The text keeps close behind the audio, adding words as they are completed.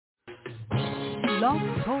Blog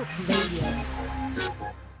Talk Radio.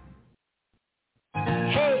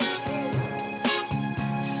 Hey,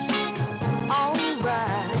 all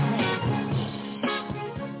right.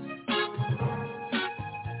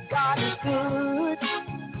 God is good.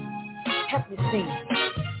 Help me sing.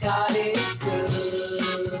 God is good.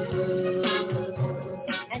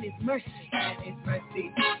 And His mercy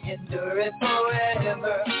endureth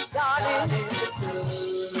forever. God is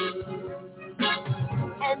good.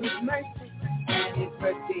 And His mercy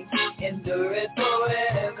endureth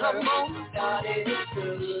forever. Come on. God is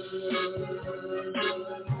good.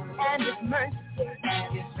 And His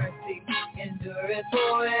mercy endureth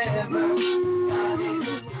forever. God is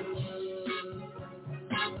good.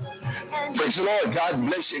 Praise the Lord. God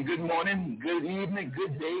bless you. Good morning, good evening,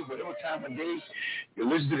 good day, whatever time of day you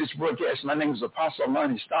listen to this broadcast. My name is Apostle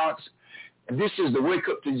Lonnie Starks, and this is the Wake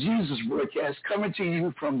Up to Jesus broadcast coming to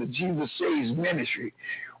you from the Jesus Saves Ministry,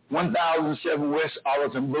 1007 West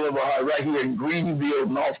Arlington Boulevard, right here in Greenville,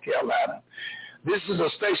 North Carolina. This is a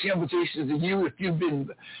special invitation to you. If you've been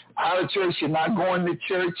out of church, you're not going to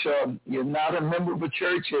church, you're not a member of a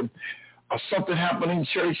church, or something happened in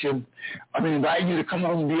church, and I invite you to come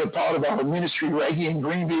home and be a part of our ministry right here in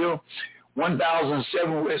Greenville,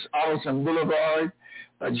 1007 West Arlington Boulevard,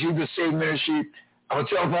 Jesus Save Ministry. Our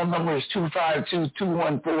telephone number is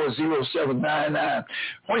 252-214-0799. I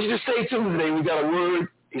want you to stay tuned today. We got a word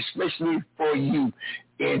especially for you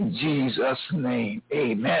in Jesus' name.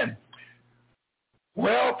 Amen.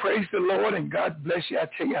 Well, praise the Lord, and God bless you. I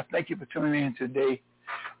tell you, I thank you for tuning in today.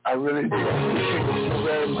 I really do appreciate you so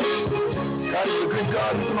very much. God is a good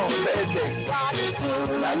God even on a bad day.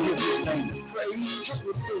 And I give His name the praise.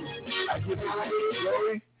 I give His name the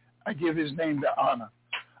glory. I give His name the honor.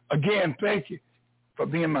 Again, thank you for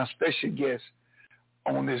being my special guest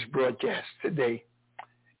on this broadcast today.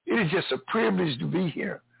 It is just a privilege to be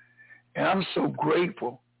here. And I'm so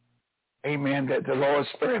grateful, amen, that the Lord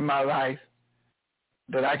spared my life,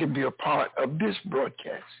 that I can be a part of this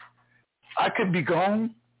broadcast. I could be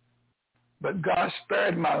gone, but God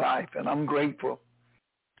spared my life, and I'm grateful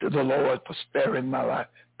to the Lord for sparing my life.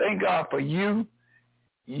 Thank God for you,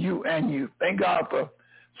 and you. Thank God for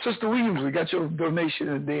Sister Williams. We got your donation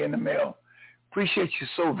today in the mail. Appreciate you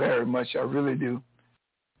so very much. I really do.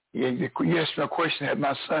 Yeah, you asked me a question, have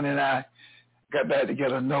my son and I got back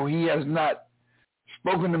together? No, he has not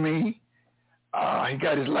spoken to me. He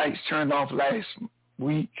got his lights turned off last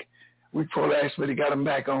week before last, but he got them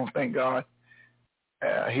back on, thank God.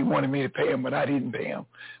 He wanted me to pay him, but I didn't pay him.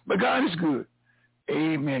 But God is good.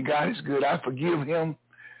 Amen. God is good. I forgive him,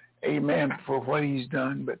 amen, for what he's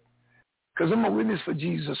done, but because I'm a witness for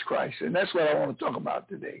Jesus Christ, and that's what I want to talk about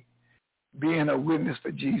today, being a witness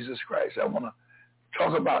for Jesus Christ. I want to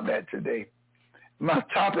talk about that today. My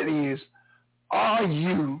topic is, are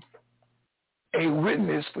you a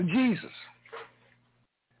witness for Jesus?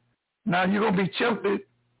 Now, you're going to be tempted.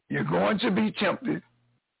 You're going to be tempted.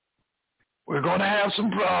 We're going to have some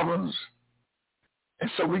problems. And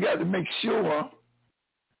so we got to make sure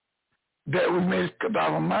that we make up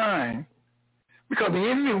our mind, because the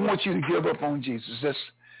enemy wants you to give up on Jesus.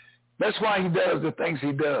 That's why he does the things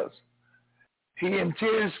he does. He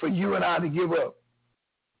intends for you and I to give up.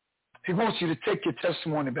 He wants you to take your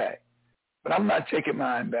testimony back. But I'm not taking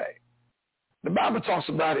mine back. The Bible talks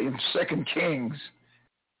about it in 2 Kings.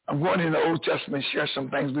 I'm going in the Old Testament and share some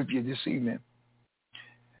things with you this evening.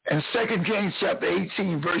 In 2 Kings chapter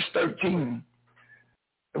 18, verse 13,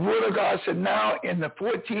 the word of God said, now in the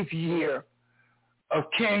 14th year of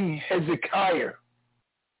King Hezekiah,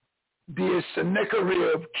 did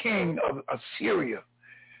Sennacherib, king of Assyria,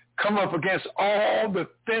 come up against all the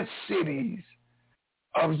fenced cities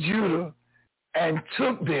of Judah and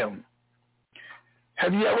took them.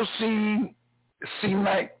 Have you ever seen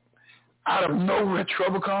like out of nowhere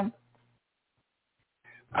trouble come?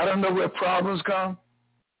 Out of nowhere problems come?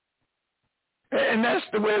 And that's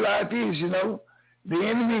the way life is, you know. The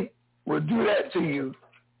enemy will do that to you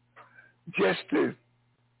just to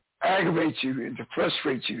aggravate you and to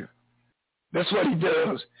frustrate you. That's what he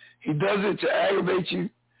does. He does it to aggravate you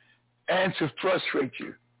and to frustrate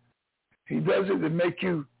you. He does it to make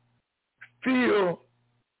you feel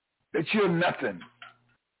that you're nothing.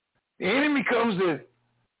 The enemy comes to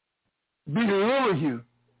belittle you.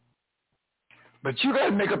 But you got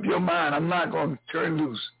to make up your mind, I'm not going to turn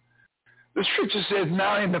loose. The scripture says,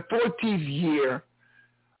 now in the 14th year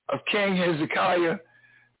of King Hezekiah,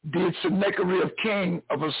 did Sennacherib, king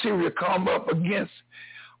of Assyria, come up against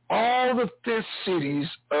all the fenced cities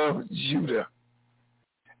of Judah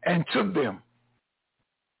and took them.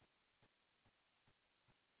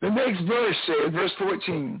 The next verse says, verse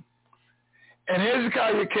 14, and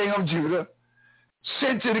Hezekiah, king of Judah,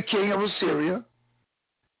 sent to the king of Assyria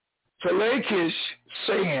to Lachish,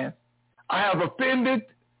 saying, I have offended,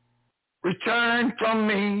 return from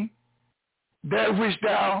me that which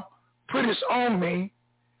thou puttest on me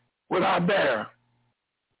will I bear.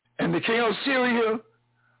 And the king of Syria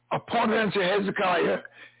appointed unto Hezekiah,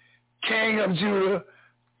 king of Judah,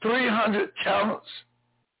 300 talents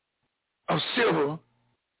of silver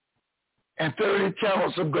and 30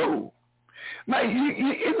 talents of gold. Now,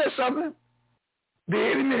 isn't that something? The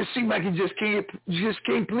enemy seems like he just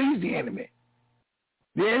can't please the enemy.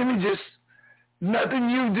 The enemy just, nothing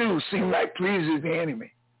you do seems like pleases the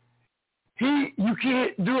enemy. You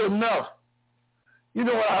can't do enough. You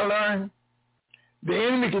know what I learned? The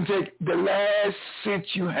enemy can take the last cent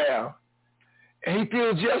you have, and he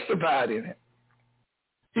feels justified in it.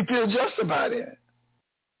 He feels justified in it.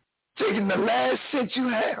 Taking the last cent you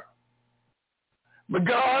have. But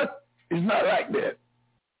God is not like that.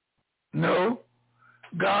 No,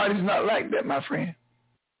 God is not like that, my friend.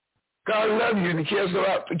 God loves you and he cares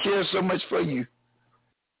so much for you.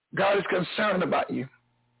 God is concerned about you.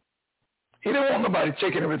 He don't want nobody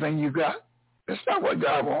taking everything you got. That's not what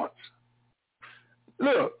God wants.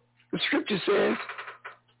 Look, the scripture says,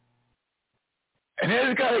 and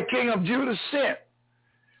Hezekiah, king of Judah, sent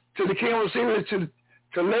to the king of Assyria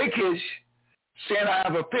to Lachish, saying, I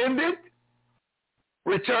have offended,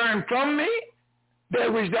 return from me,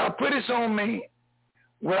 that which thou puttest on me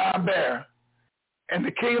will I bear. And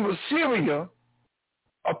the king of Assyria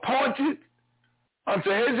appointed unto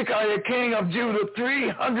Hezekiah, king of Judah,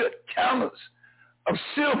 300 talents of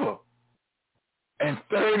silver and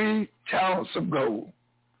 30 talents of gold.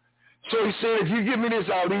 So he said, if you give me this,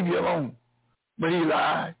 I'll leave you alone. But he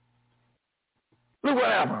lied. Look what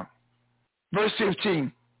happened. Verse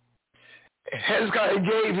 15. Hezekiah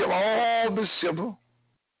gave him all the silver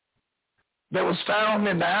that was found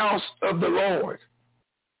in the house of the Lord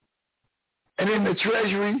and in the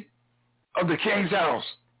treasury of the king's house.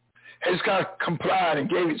 Hezekiah complied and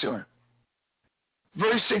gave it to him.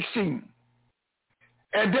 Verse 16.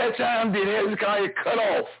 At that time did Hezekiah cut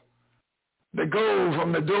off the gold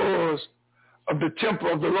from the doors of the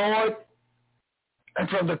temple of the Lord and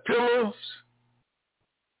from the pillars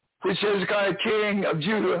which Hezekiah, king of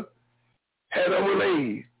Judah, had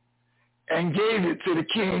overlaid, and gave it to the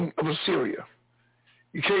king of Assyria.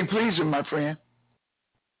 You can't please him, my friend.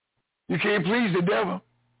 You can't please the devil.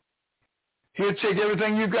 He'll take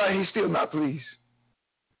everything you got, he's still not pleased.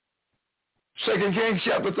 2 Kings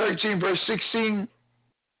chapter 13, verse 16.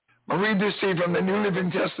 I'll read this to you from the New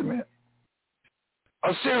Living Testament.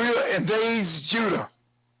 Assyria invades Judah.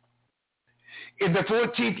 In the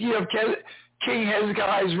 14th year of King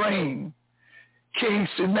Hezekiah's reign, King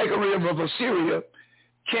Sennacherib of Assyria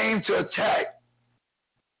came to attack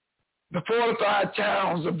the fortified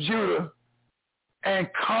towns of Judah and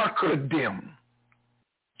conquered them.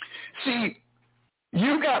 See,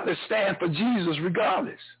 you got to stand for Jesus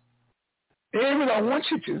regardless. The enemy don't want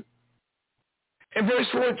you to. In verse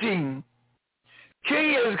 14,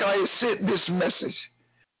 King Hezekiah sent this message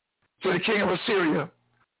to the king of Assyria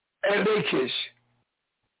at Lachish.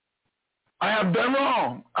 I have done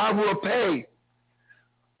wrong. I will pay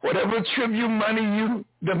whatever tribute money you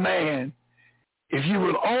demand if you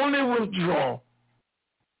will only withdraw.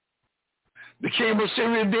 The king of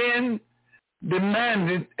Assyria then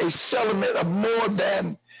demanded a settlement of more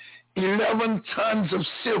than 11 tons of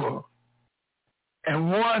silver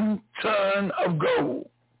and 1 ton of gold.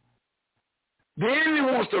 The enemy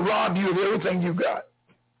wants to rob you of everything you got.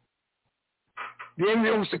 The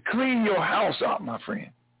enemy wants to clean your house out, my friend.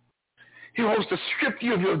 He wants to strip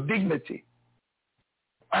you of your dignity.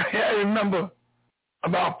 I remember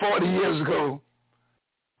about 40 years ago,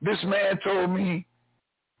 this man told me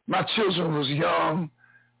my children was young.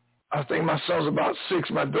 I think my son's about 6,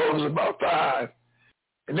 my daughter's about 5.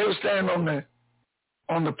 And they were standing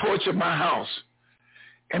on the porch of my house.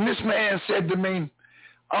 And this man said to me,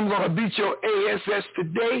 I'm going to beat your ASS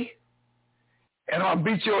today, and I'll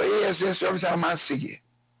beat your ASS every time I see you.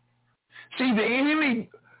 See, the enemy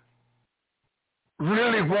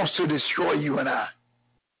really wants to destroy you and I.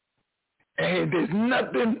 And there's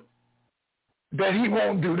nothing that he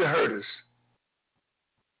won't do to hurt us.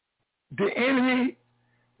 The enemy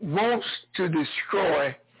wants to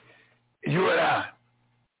destroy you and I.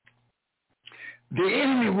 The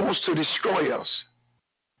enemy wants to destroy us.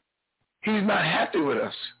 He's not happy with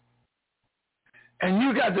us. And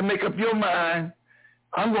you got to make up your mind,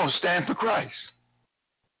 I'm going to stand for Christ.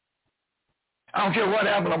 I don't care what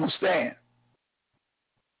happens, I'm going to stand.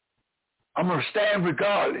 I'm going to stand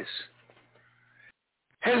regardless.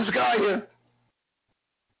 Hezekiah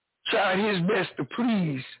tried his best to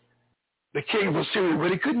please the king of Assyria,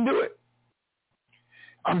 but he couldn't do it.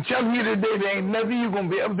 I'm telling you today, there ain't nothing you're going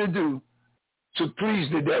to be able to do to please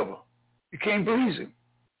the devil. You can't please him.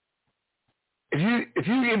 If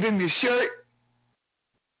you give him your shirt,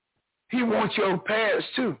 he wants your pants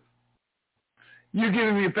too. You give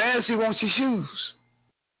him your pants, he wants your shoes.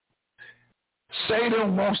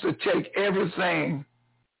 Satan wants to take everything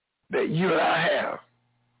that you and I have.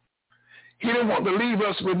 He don't want to leave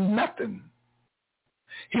us with nothing.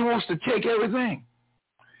 He wants to take everything.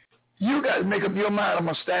 You got to make up your mind, I'm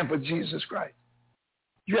going to stand for Jesus Christ.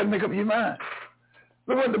 You got to make up your mind.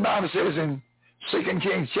 Look what the Bible says in 2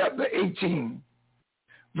 Kings chapter 18,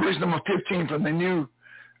 verse number 15 from the New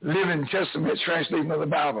Living Testament translation of the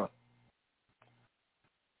Bible.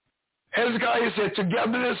 Hezekiah said,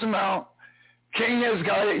 together this amount, King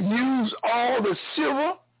Hezekiah used all the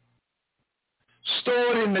silver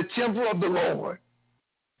stored in the temple of the Lord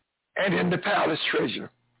and in the palace treasure.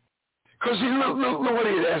 Because look what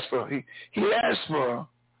he had asked for. He asked for,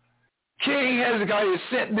 King Hezekiah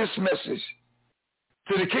sent this message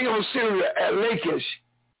to the king of Assyria at Lachish.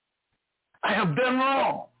 I have done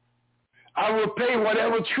wrong. I will pay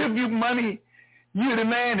whatever tribute money you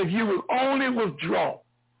demand if you will only withdraw.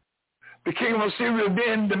 The king of Assyria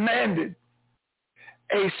then demanded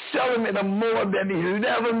a settlement of more than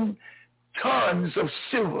 11 tons of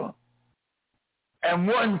silver and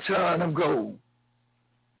 1 ton of gold.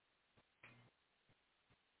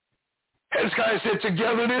 Hezekiah said,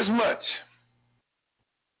 together this much.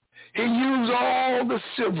 He used all the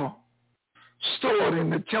silver stored in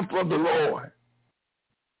the temple of the Lord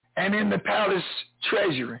and in the palace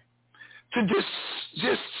treasury to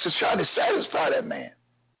just to try to satisfy that man.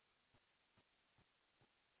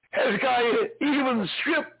 Hezekiah even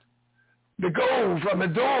stripped the gold from the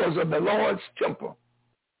doors of the Lord's temple,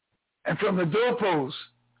 and from the doorposts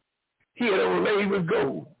he had overlaid with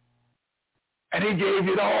gold, and he gave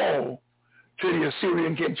it all to the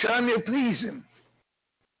Assyrian king, trying to please him.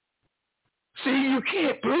 See, you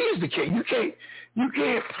can't please the king. You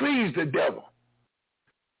can't please the devil.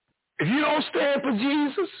 If you don't stand for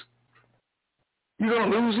Jesus, you're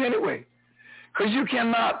going to lose anyway, because you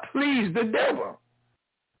cannot please the devil.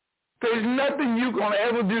 There's nothing you're going to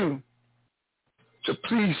ever do to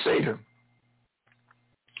please Satan.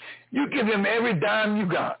 You give him every dime you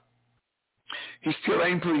got, he still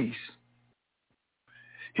ain't pleased.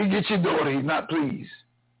 He gets your daughter, he's not pleased.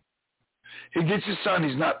 He gets your son,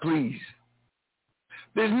 he's not pleased.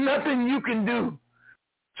 There's nothing you can do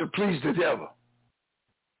to please the devil.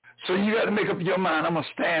 So you got to make up your mind, I'm going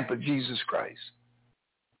to stand for Jesus Christ.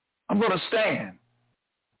 I'm going to stand.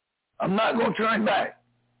 I'm not going to turn back.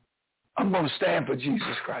 I'm going to stand for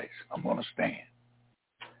Jesus Christ. I'm going to stand.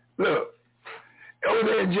 Look, over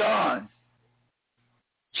there in John,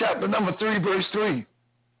 chapter number 3, verse 3.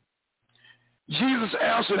 Jesus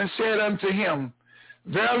answered and said unto him,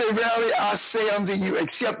 verily, verily, I say unto you,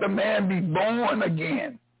 except a man be born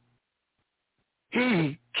again,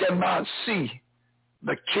 he cannot see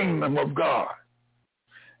the kingdom of God.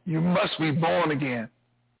 You must be born again.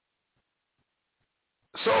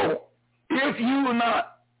 So if you are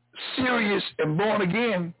not serious and born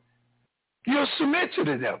again, you'll submit to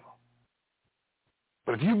the devil.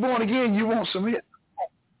 But if you're born again, you won't submit.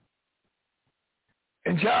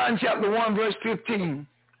 In John chapter 1, verse 15,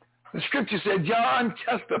 the scripture said, John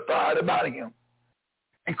testified about him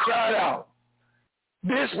and cried out,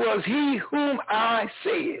 this was he whom I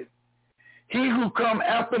said, he who come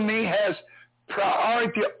after me has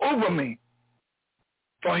priority over me,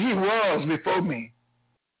 for he was before me.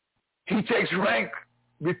 He takes rank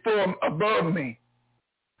above me,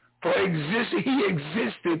 for he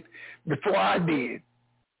existed before I did.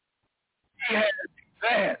 He had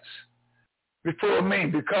advance before me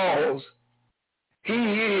because he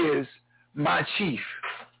is my chief.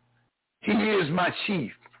 He is my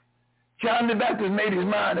chief. John the Baptist made his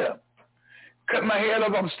mind up. Cut my head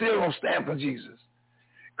up, I'm still going to stand for Jesus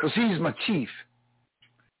because he's my chief.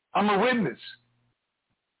 I'm a witness.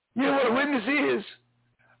 You know what a witness is?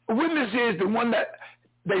 A witness is the one that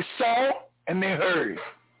they saw and they heard.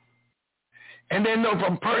 And they know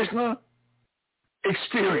from personal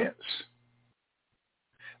experience.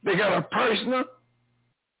 They got a personal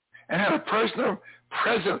and had a personal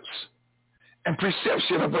presence and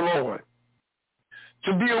perception of the Lord.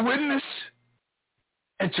 To be a witness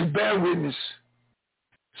and to bear witness.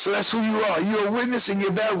 So that's who you are. You're a witness and you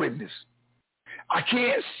bear witness. I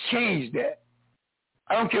can't change that.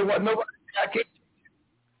 I don't care what nobody says. I can't.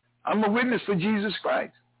 I'm a witness for Jesus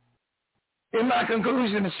Christ. In my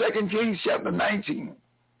conclusion, in 2 Kings chapter 19,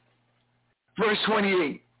 verse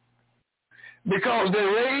 28, because they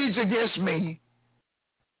rage against me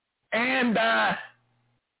and thy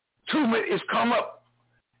tumor is come up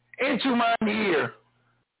into mine ear.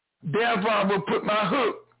 Therefore I will put my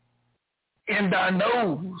hook in thy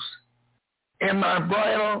nose, and my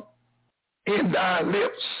bridle in thy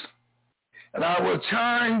lips, and I will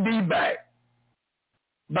turn thee back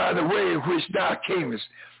by the way which thou camest.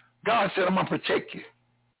 God said, I'm going to protect you.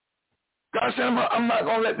 God said, I'm not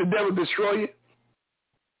going to let the devil destroy you.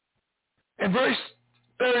 In verse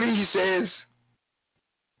 30, he says,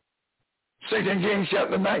 2 Kings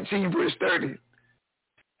chapter 19, verse 30,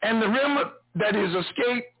 and the remnant that is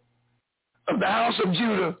escaped of the house of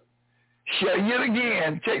Judah shall yet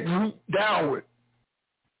again take root downward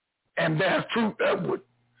and bear fruit upward.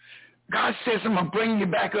 God says, I'm going to bring you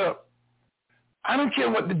back up. I don't care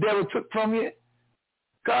what the devil took from you.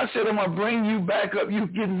 God said, I'm going to bring you back up. You're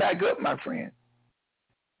getting back up, my friend.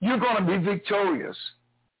 You're going to be victorious.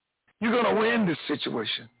 You're going to win this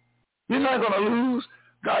situation. You're not going to lose.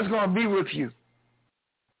 God's going to be with you.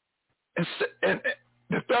 And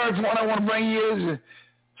the third one I want to bring you is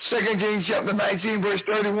 2 Kings chapter 19, verse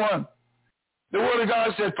 31. The word of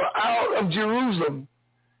God said, for out of Jerusalem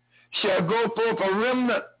shall go forth a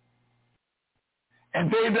remnant, and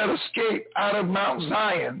they that escape out of Mount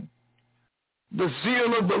Zion, the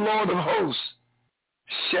zeal of the Lord of hosts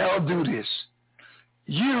shall do this.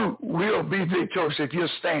 You will be victorious if you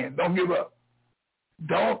stand. Don't give up.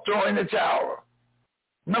 Don't throw in the towel.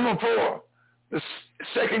 Number 4, the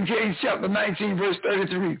 2 Kings chapter 19, verse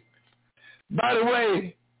 33. By the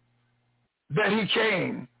way that he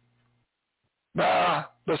came, by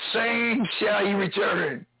the same shall he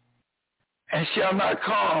return, and shall not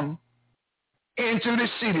come into the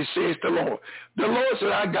city, says the Lord. The Lord said,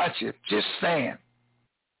 I got you. Just stand.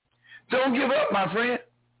 Don't give up, my friend.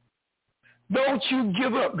 Don't you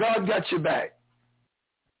give up. God got your back.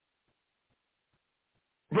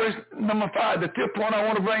 Verse number 5, the fifth one I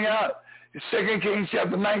want to bring out is 2 Kings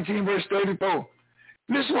chapter 19, verse 34.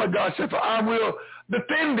 This is what God said, for I will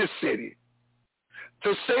defend this city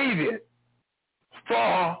to save it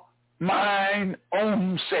for mine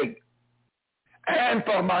own sake and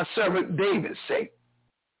for my servant David's sake.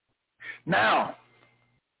 Now,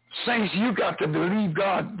 saints, you got to believe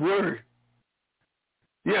God's word.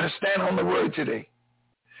 You got to stand on the word today.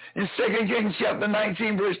 In 2 Kings chapter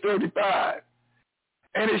 19, verse 35,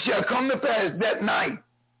 and it shall come to pass that night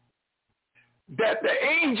that the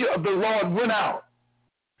angel of the Lord went out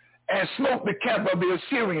and smote the camp of the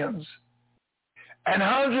Assyrians, and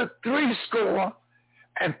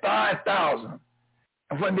 165,000.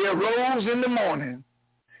 And when they arose in the morning,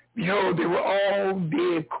 behold, they were all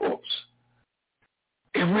dead corpses.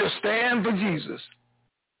 If we'll stand for Jesus,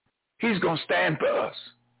 he's going to stand for us.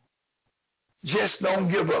 Just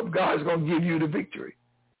don't give up. God's going to give you the victory.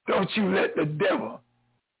 Don't you let the devil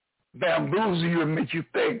bamboozle you and make you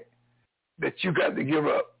think that you got to give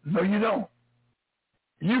up. No, you don't.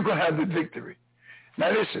 You're going to have the victory.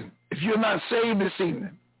 Now listen, if you're not saved this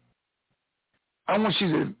evening, I want you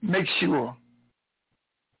to make sure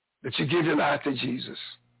that you give your life to Jesus.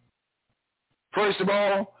 First of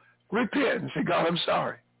all, repent and say, God, I'm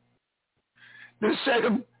sorry. Then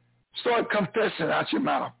second, start confessing out your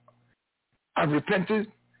mouth. I've repented,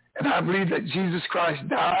 and I believe that Jesus Christ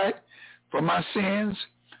died for my sins.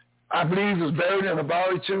 I believe he was buried in a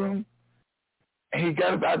borrowed tomb, and he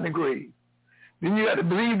got up out of the grave. Then you got to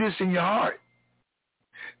believe this in your heart.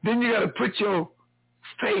 Then you got to put your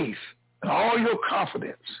faith and all your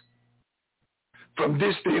confidence from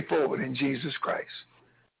this day forward in Jesus Christ.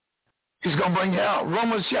 He's going to bring you out.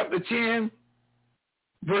 Romans chapter 10,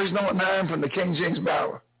 verse number 9 from the King James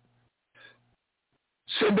Bible.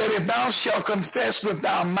 Said that if thou shalt confess with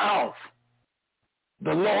thy mouth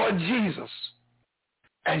the Lord Jesus,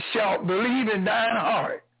 and shalt believe in thine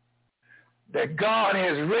heart that God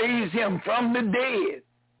has raised him from the dead,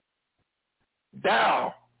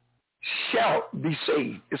 thou shalt be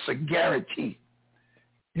saved. It's a guarantee.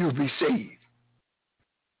 You'll be saved.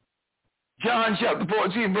 John chapter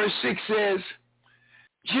 14, verse 6 says,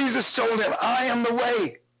 Jesus told him, I am the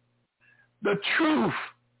way, the truth,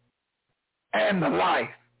 and the life.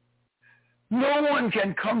 No one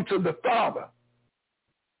can come to the Father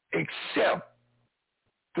except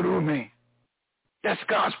through me. That's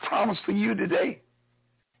God's promise for you today.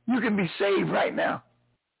 You can be saved right now.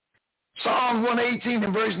 Psalm 118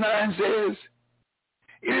 and verse 9 says,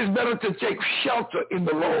 it is better to take shelter in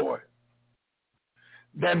the Lord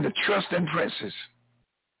than to trust in princes.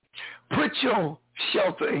 Put your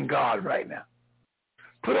shelter in God right now.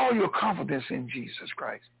 Put all your confidence in Jesus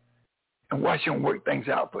Christ and watch him work things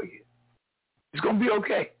out for you. It's going to be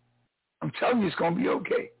okay. I'm telling you, it's going to be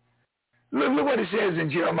okay. Look what it says in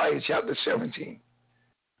Jeremiah chapter 17,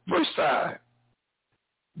 Verse 5.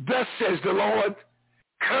 Thus says the Lord,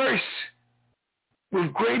 cursed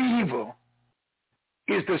with great evil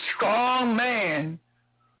is the strong man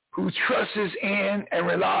who trusts in and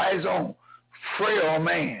relies on frail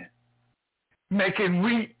man, making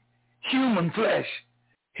weak human flesh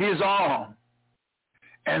his arm,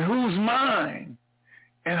 and whose mind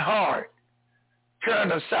and heart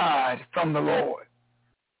turn aside from the Lord.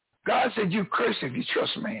 God said you curse if you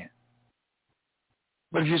trust man.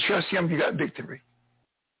 But if you trust him, you got victory.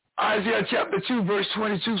 Isaiah chapter 2, verse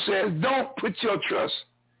 22 says, don't put your trust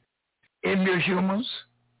in mere humans.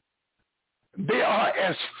 They are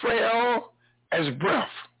as frail as breath.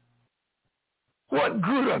 What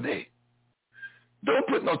good are they? Don't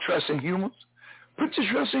put no trust in humans. Put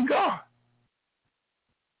your trust in God.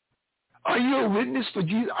 Are you a witness for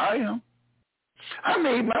Jesus? I am. I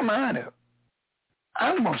made my mind up.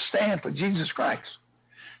 I'm going to stand for Jesus Christ.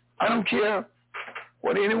 I don't care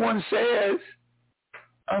what anyone says.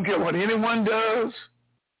 I don't care what anyone does.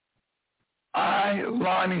 I,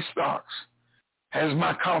 Lonnie Starks, has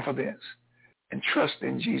my confidence and trust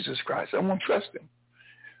in Jesus Christ. I want to trust him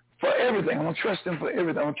for everything. I want to trust him for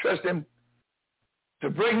everything. I want to trust him to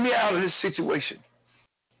bring me out of this situation.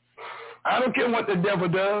 I don't care what the devil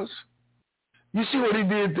does. You see what he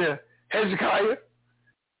did to Hezekiah?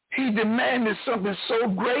 He demanded something so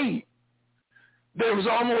great that it was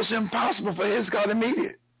almost impossible for Hezekiah to meet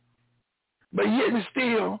it. But yet and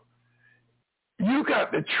still, you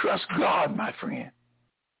got to trust God, my friend.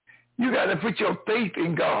 You got to put your faith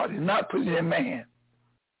in God and not put it in man.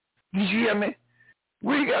 Did you hear me?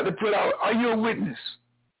 We got to put out, are you a witness?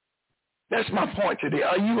 That's my point today.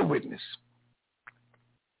 Are you a witness?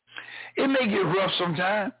 It may get rough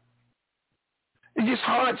sometimes. It gets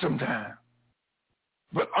hard sometimes.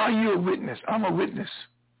 But are you a witness? I'm a witness.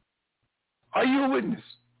 Are you a witness?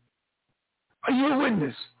 Are you a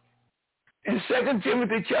witness? In 2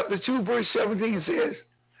 Timothy chapter 2, verse 17, it says,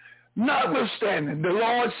 notwithstanding, the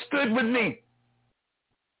Lord stood with me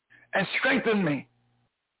and strengthened me,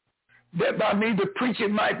 that by me the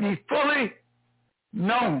preaching might be fully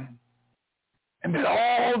known, and that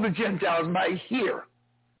all the Gentiles might hear.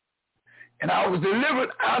 And I was delivered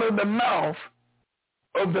out of the mouth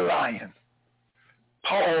of the lion.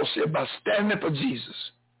 Paul said, by standing for Jesus,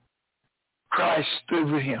 Christ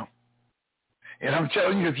stood with him. And I'm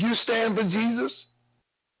telling you, if you stand for Jesus,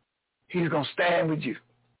 he's going to stand with you.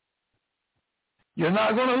 You're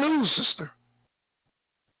not going to lose, sister.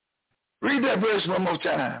 Read that verse one more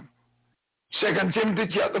time. 2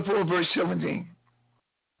 Timothy chapter 4, verse 17.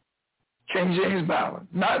 King James Bible.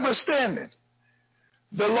 Notwithstanding,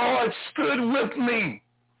 the Lord stood with me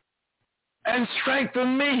and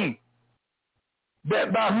strengthened me,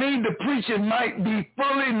 that by me the preaching might be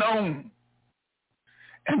fully known,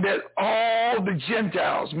 and that all the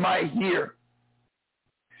Gentiles might hear.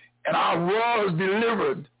 And I was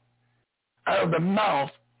delivered out of the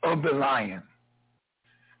mouth of the lion.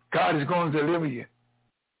 God is going to deliver you.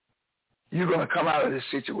 You're going to come out of this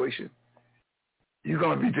situation. You're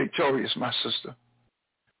going to be victorious, my sister.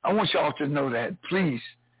 I want y'all to know that. Please,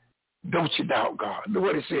 don't you doubt God. Look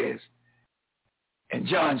what it says in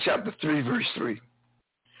John chapter 3, verse 3.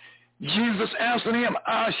 Jesus answered him,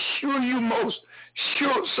 I assure you most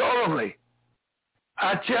solemnly,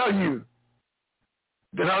 I tell you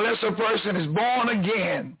that unless a person is born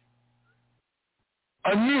again,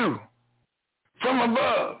 anew, from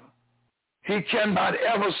above, he cannot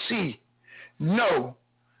ever see, know,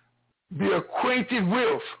 be acquainted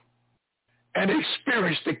with, and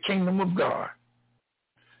experience the kingdom of God.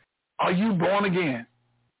 Are you born again?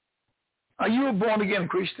 Are you a born again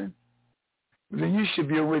Christian? Then you should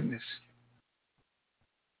be a witness.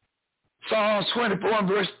 Psalm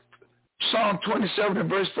 27 and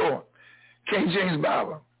verse 4, King James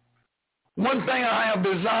Bible. One thing I have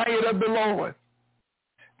desired of the Lord,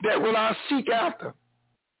 that will I seek after,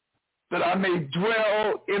 that I may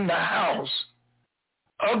dwell in the house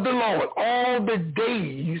of the Lord all the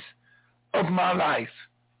days of my life,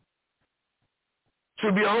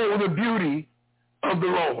 to behold the beauty of the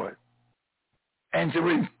Lord and to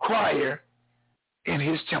inquire in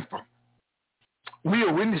his temple. We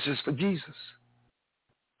are witnesses for Jesus.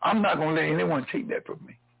 I'm not going to let anyone take that from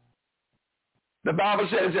me. The Bible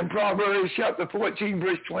says in Proverbs chapter 14,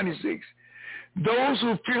 verse 26, those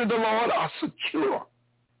who fear the Lord are secure.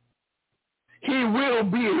 He will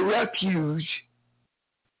be a refuge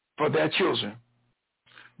for their children.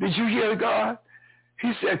 Did you hear God?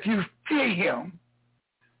 He said, if you fear him,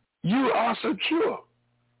 you are secure.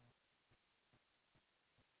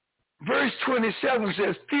 Verse 27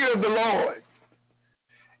 says, fear of the Lord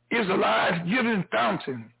is a life-giving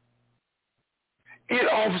fountain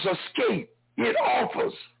It offers escape. It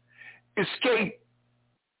offers escape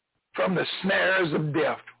from the snares of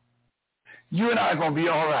death. You and I are going to be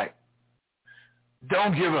all right.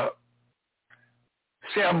 Don't give up.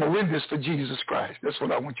 Say, I'm a witness for Jesus Christ. That's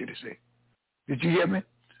what I want you to say. Did you hear me?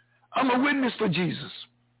 I'm a witness for Jesus.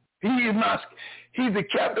 He's the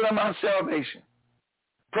captain of my salvation.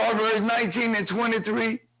 Proverbs 19 and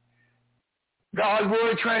 23, God's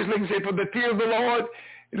word translates, say, for the fear of the Lord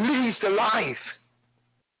leads to life.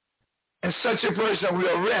 And such a person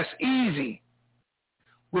will rest easy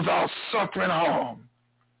without suffering harm.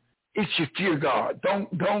 If you fear God,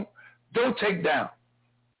 don't take down.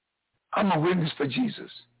 I'm a witness for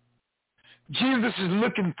Jesus. Jesus is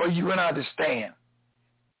looking for you and I to stand.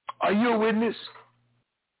 Are you a witness?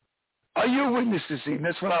 Are you a witness this evening?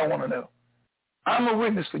 That's what I want to know. I'm a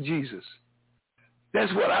witness for Jesus.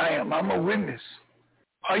 That's what I am. I'm a witness.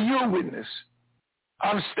 Are you a witness?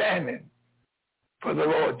 I'm standing for the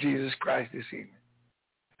Lord Jesus Christ this evening.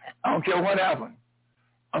 I don't care what happened.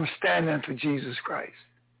 I'm standing for Jesus Christ.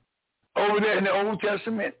 Over there in the Old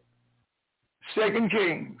Testament, 2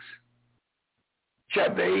 Kings,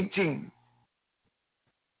 chapter 18.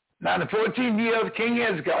 Now, the 14th year of King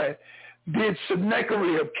Hezekiah did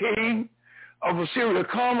Sennacherib, king of Assyria,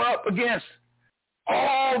 come up against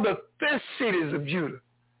all the fenced cities of Judah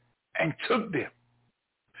and took them.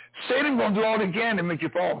 Satan going to do all he can to make you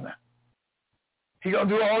fall now. He's going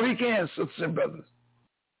to do all he can, sisters and brothers.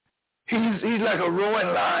 He's like a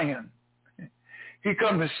roaring lion. He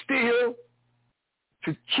comes to steal,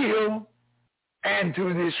 to kill, and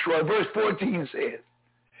to destroy. Verse 14 says,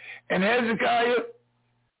 and Hezekiah,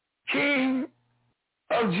 king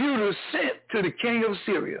of Judah, sent to the king of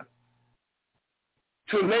Syria,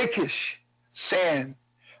 to Lachish, saying,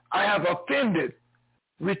 I have offended.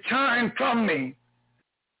 Return from me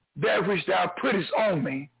that which thou puttest on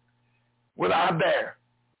me will I bear.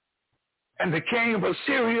 And the king of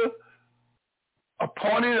Assyria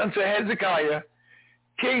appointed unto Hezekiah,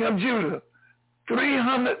 king of Judah,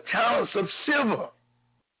 300 talents of silver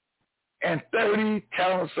and 30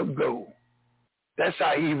 talents of gold. That's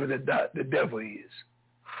how evil the devil is.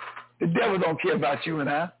 The devil don't care about you and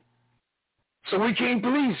I. So we can't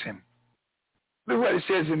please him. Look what it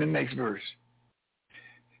says in the next verse.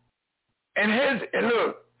 And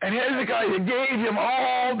Hezekiah gave him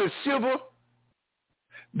all the silver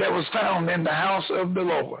that was found in the house of the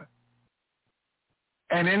Lord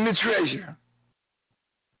and in the treasure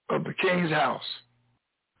of the king's house.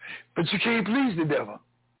 But you can't please the devil.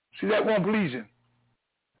 See, that won't please him.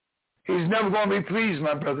 He's never going to be pleased,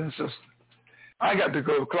 my brother and sister. I got to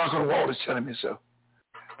go. The clock on the wall is telling me so.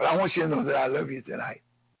 But I want you to know that I love you tonight.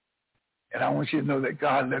 And I want you to know that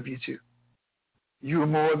God loves you too. You are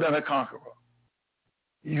more than a conqueror.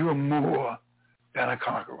 You are more than a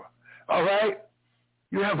conqueror. All right?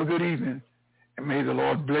 You have a good evening. And may the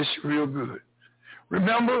Lord bless you real good.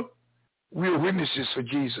 Remember, we are witnesses for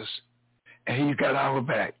Jesus. And he's got our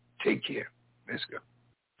back. Take care. Let's go.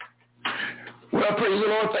 Well, praise the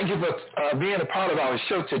Lord. Thank you for being a part of our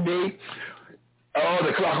show today. Oh,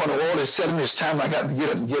 the clock on the wall is telling me it's time I got to get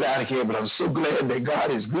up and get out of here, but I'm so glad that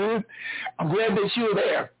God is good. I'm glad that you're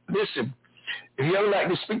there. Listen, if you ever like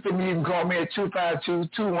to speak to me, you can call me at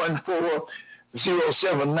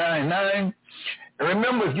 252-214-0799. And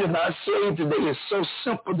remember, if you're not saved today, it's so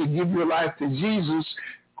simple to give your life to Jesus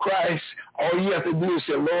Christ. All you have to do is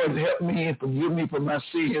say, Lord, help me and forgive me for my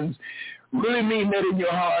sins. Really mean that in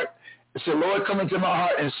your heart. Say, Lord, come into my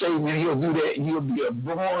heart and save me. And he'll do that, and you'll be a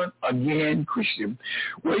born-again Christian.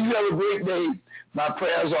 Well, you have a great day. My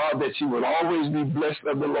prayers are that you will always be blessed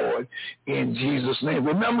of the Lord in Jesus' name.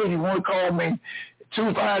 Remember, you want to call me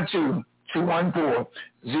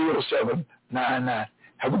 252-214-0799.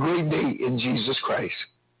 Have a great day in Jesus Christ.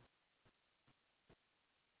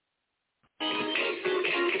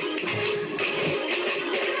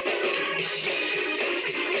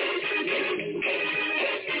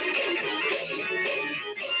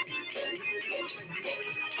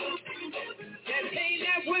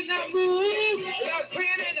 When I move, without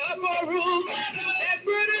praying in the upper room, that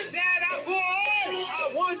burden that I bore,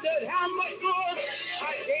 I wondered how much more.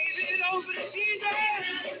 I gave it over to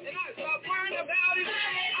Jesus, and I stopped worrying about it.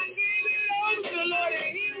 I gave it over to the Lord,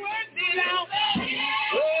 and he worked it out.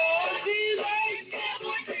 Oh, Jesus,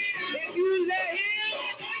 if you let him,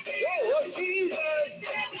 oh, Jesus,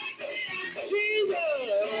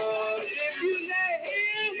 Jesus, if you let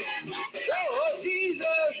him, oh,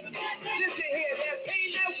 Jesus, listen here, that pain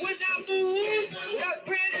that would not move,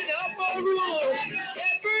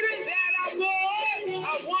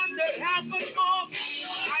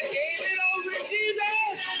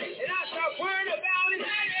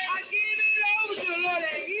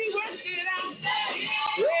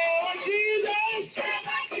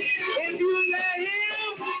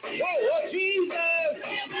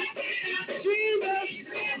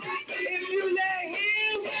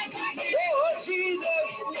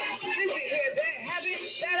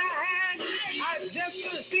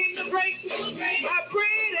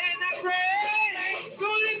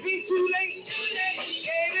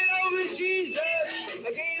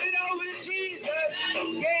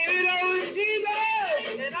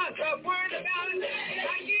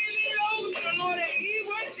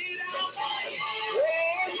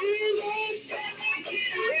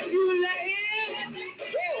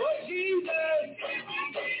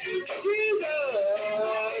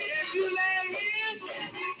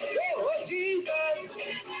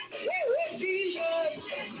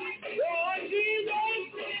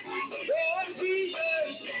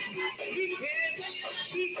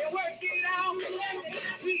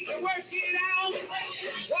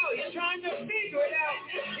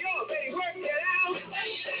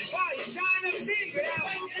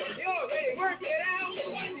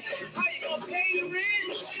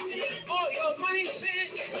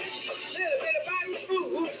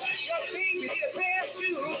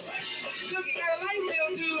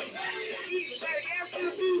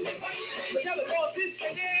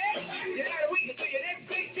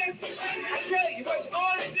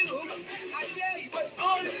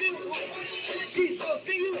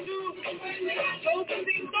 do. Told the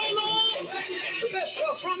thing so long, the best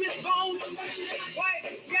from his bones. Wife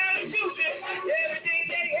got a juice, everything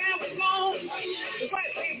that he had was gone. The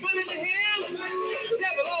wife came running to him, the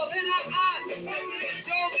devil all in her eyes.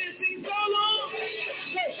 Told this thing so long,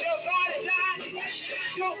 curse your God and die.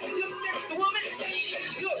 Don't look next to woman,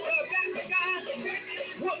 look her back to God.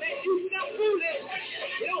 Woman, you sound foolish,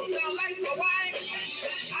 you don't sound like my wife.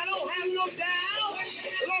 I don't have no doubt,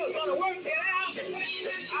 the Lord's gonna work it out.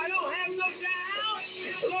 I don't have no doubt,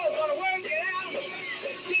 the Lord's gonna work it out.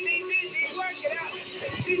 Did work it out.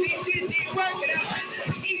 Did work it out.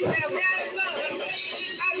 Each have had a son.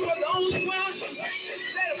 I was the only one.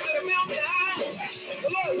 Let him to the mountain high. The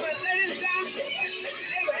Lord said, let him die.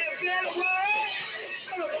 Abraham said a word.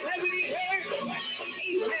 I don't know heaven he heard.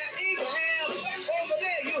 Abraham. Over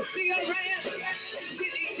there, you'll see a ram.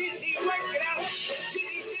 Did he work it out? Did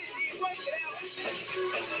he work it out?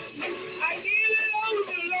 I gave it over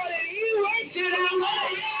to the Lord and he worked it out.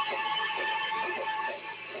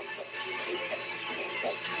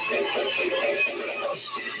 I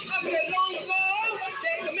said, long ago,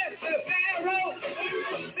 take a message to Pharaoh.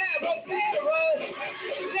 Pharaoh,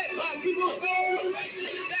 let my people go.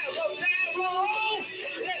 Pharaoh,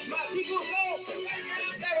 let my people go.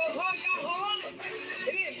 Pharaoh's heart got hard.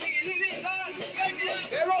 He didn't believe in God.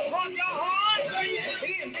 Pharaoh's heart got hard.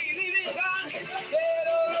 He didn't believe in God.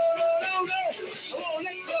 No. I won't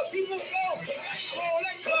let the people go. I won't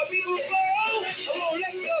let the people go. I won't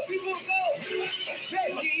let the people go.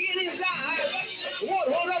 Safety in his eyes.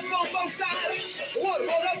 Water hold up on both sides. Water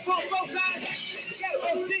hold up on both sides. Gotta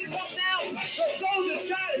go six up now. The soldiers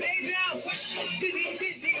try to lay down. Did he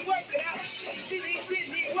work it out? Did he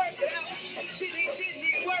work it out? Did he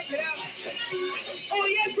work it out? Oh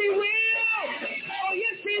yes he will. Oh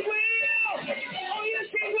yes he will. Oh yes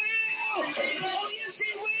he will. Oh yes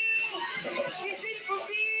he will. He did it for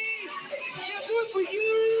me. He'll do it for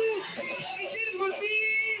you. He did it for me.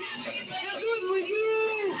 He'll do it for you.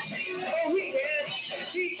 Oh, he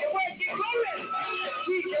can work it, glory.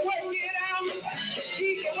 He can work it out. He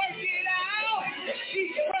can work it out. He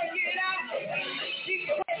can work it out. He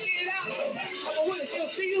can work it out. I'm a witness,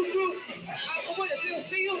 he'll see you through. I'm a witness, he'll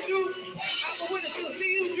see you through. I'm a witness, he'll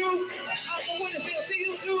see you through. I'm a witness, he'll see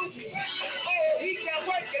you through. Oh, he can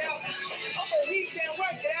work it out. Oh, he can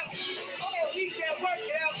work it out. Oh, he can work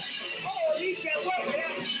it out. Oh, he can work it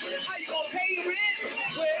out. How you gonna pay your rent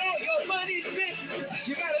when all your money's spent?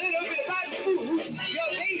 You got a little bit of buy food. Your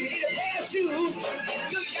baby need a pair of shoes.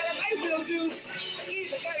 You got a light bill due. You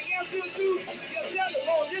even got a gas bill due. Your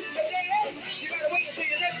telephone just a day up. You gotta wait until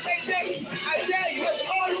your next paycheck. I tell you what's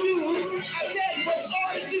all to do. I tell you what's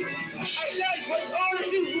all to do. I tell you what's all to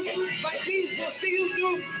do. My Jesus will see you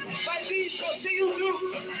through. My Jesus will see you through.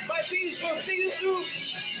 My Jesus will see you through.